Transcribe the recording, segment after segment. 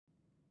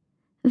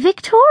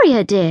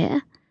"Victoria,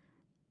 dear."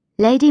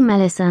 Lady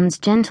Melisand's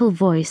gentle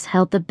voice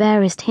held the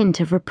barest hint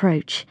of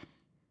reproach.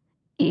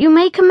 "You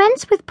may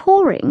commence with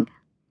pouring."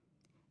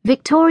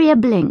 Victoria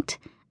blinked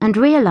and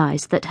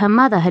realised that her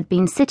mother had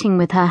been sitting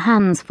with her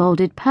hands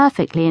folded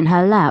perfectly in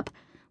her lap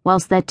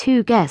whilst their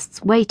two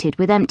guests waited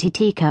with empty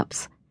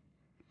teacups.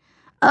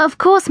 "Of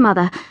course,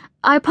 Mother.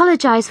 I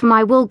apologise for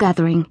my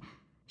wool-gathering,"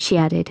 she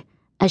added,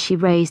 as she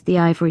raised the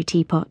ivory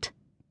teapot.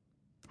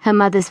 Her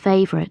mother's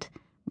favourite,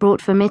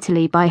 brought from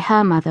Italy by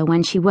her mother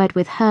when she wed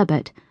with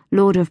Herbert,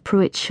 Lord of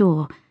Pruitt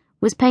Shaw,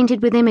 was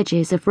painted with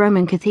images of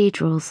Roman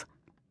cathedrals.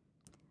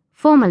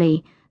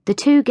 Formally, the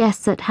two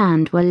guests at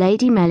hand were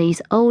Lady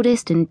Mellie's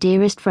oldest and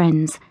dearest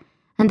friends,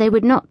 and they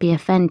would not be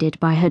offended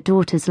by her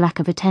daughter's lack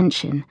of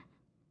attention.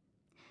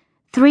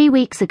 3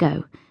 weeks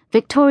ago,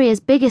 Victoria's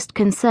biggest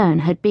concern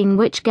had been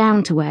which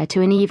gown to wear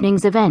to an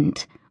evening's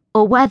event,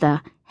 or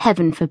whether,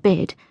 heaven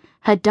forbid,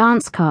 her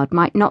dance card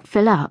might not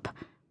fill up,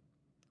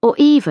 or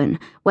even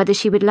whether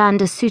she would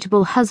land a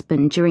suitable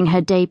husband during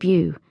her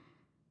debut.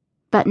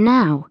 But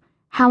now,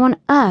 how on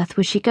earth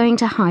was she going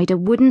to hide a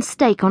wooden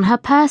stake on her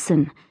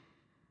person?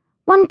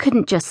 One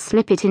couldn't just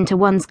slip it into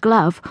one's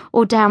glove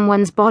or down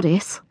one's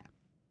bodice.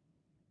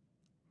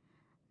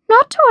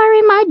 "Not to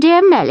worry, my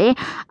dear Melly.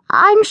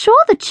 I'm sure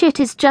the chit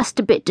is just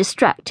a bit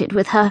distracted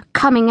with her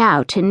coming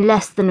out in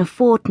less than a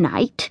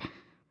fortnight."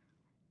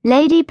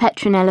 Lady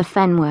Petronella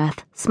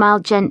Fenworth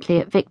smiled gently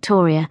at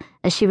Victoria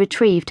as she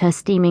retrieved her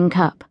steaming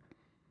cup.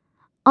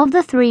 Of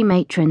the 3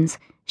 matrons,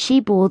 she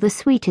bore the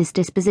sweetest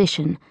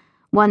disposition,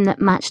 one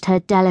that matched her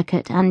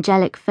delicate,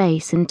 angelic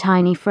face and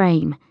tiny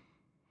frame.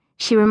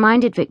 She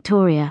reminded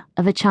Victoria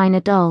of a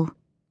china doll.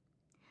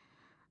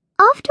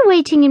 "After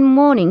waiting in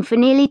mourning for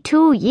nearly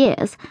 2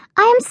 years,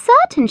 I am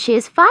certain she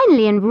is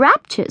finally in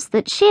raptures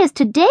that she is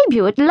to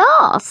debut at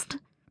last."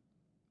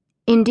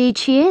 "Indeed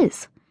she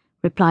is,"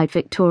 replied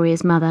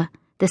Victoria's mother,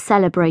 the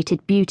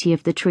celebrated beauty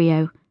of the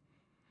trio.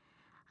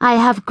 "I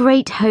have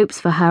great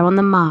hopes for her on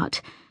the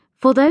mart,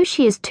 for though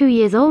she is 2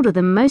 years older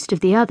than most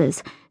of the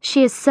others,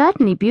 she is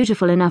certainly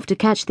beautiful enough to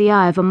catch the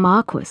eye of a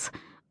marquis,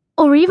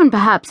 or even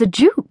perhaps a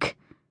duke."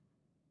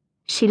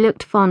 She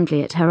looked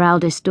fondly at her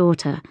eldest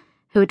daughter,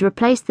 who had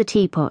replaced the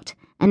teapot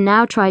and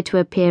now tried to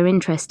appear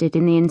interested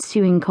in the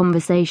ensuing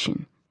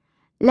conversation.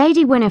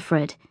 Lady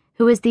Winifred,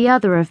 who was the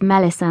other of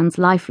Melisand's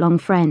lifelong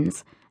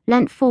friends,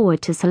 leant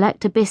forward to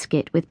select a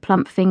biscuit with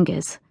plump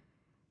fingers.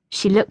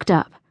 She looked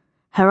up,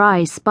 her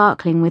eyes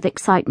sparkling with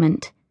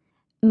excitement.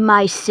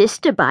 "My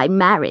sister by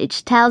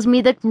marriage tells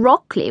me that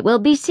Rockley will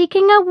be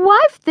seeking a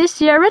wife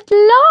this year at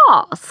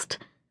last."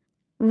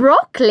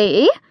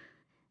 "Rockley?"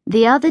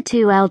 The other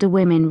 2 elder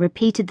women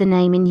repeated the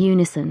name in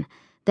unison,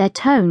 their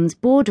tones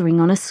bordering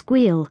on a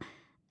squeal,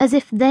 as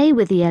if they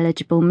were the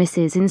eligible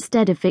misses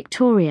instead of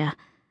Victoria.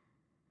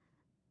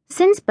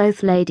 Since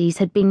both ladies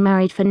had been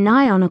married for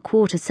nigh on a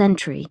quarter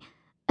century,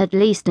 at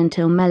least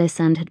until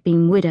Melisande had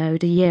been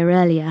widowed a year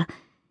earlier,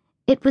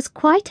 it was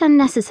quite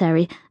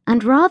unnecessary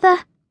and rather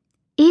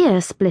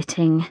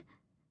ear-splitting.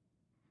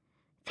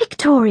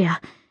 "Victoria,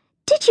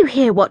 did you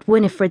hear what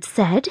Winifred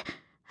said?"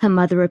 her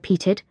mother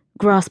repeated,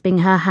 grasping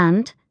her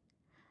hand.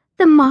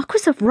 "The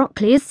Marquis of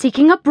Rockley is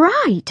seeking a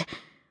bride.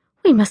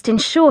 We must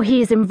ensure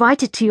he is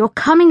invited to your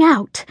coming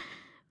out.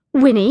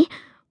 Winnie,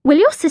 will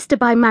your sister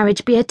by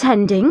marriage be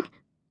attending?"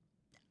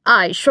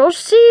 "I shall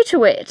see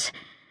to it.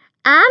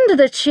 And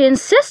that she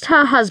insist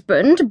her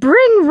husband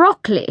bring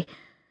Rockley.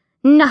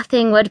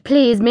 Nothing would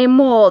please me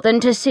more than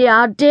to see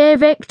our dear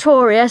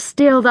Victoria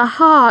steal the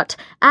heart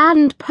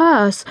and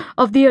purse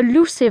of the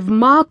elusive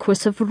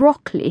Marquis of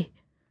Rockley."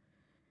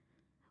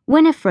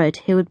 Winifred,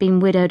 who had been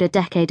widowed a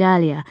decade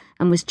earlier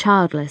and was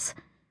childless,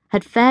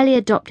 had fairly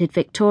adopted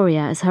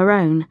Victoria as her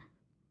own.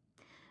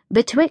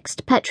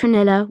 Betwixt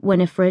Petronilla,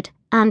 Winifred,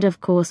 and of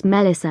course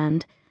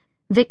Melisande,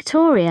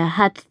 Victoria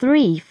had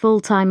 3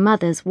 full-time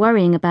mothers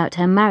worrying about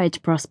her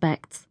marriage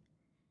prospects.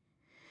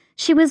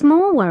 She was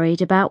more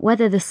worried about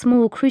whether the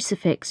small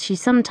crucifix she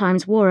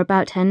sometimes wore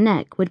about her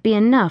neck would be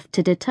enough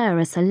to deter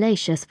a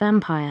salacious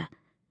vampire.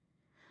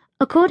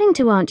 According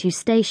to Aunt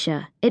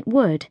Eustacia, it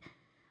would,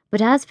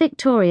 but as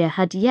Victoria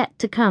had yet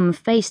to come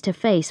face to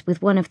face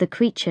with one of the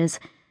creatures,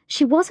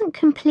 she wasn't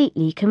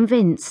completely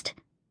convinced.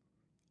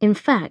 In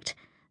fact,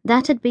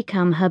 that had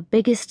become her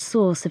biggest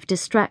source of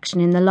distraction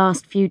in the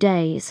last few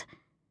days.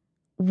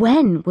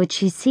 When would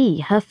she see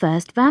her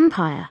first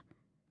vampire?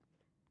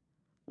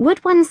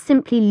 Would one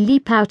simply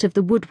leap out of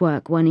the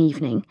woodwork one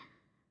evening,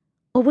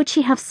 or would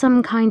she have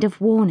some kind of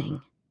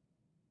warning?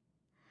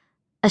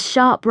 A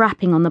sharp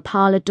rapping on the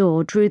parlour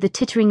door drew the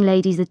tittering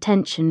lady's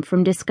attention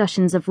from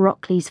discussions of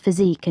Rockley's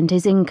physique and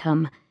his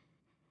income.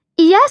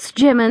 "Yes,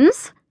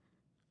 Jimmins?"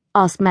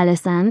 asked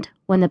Melisande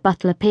when the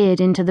butler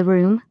peered into the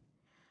room.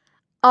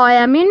 "I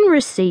am in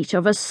receipt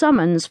of a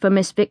summons for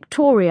Miss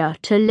Victoria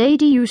to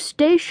Lady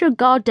Eustacia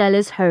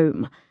Gardella's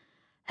home.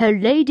 Her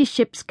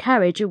ladyship's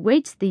carriage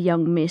awaits the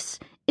young miss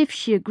if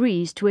she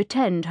agrees to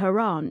attend her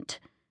aunt."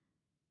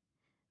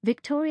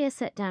 Victoria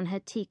set down her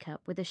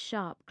teacup with a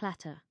sharp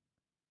clatter.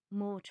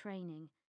 More training.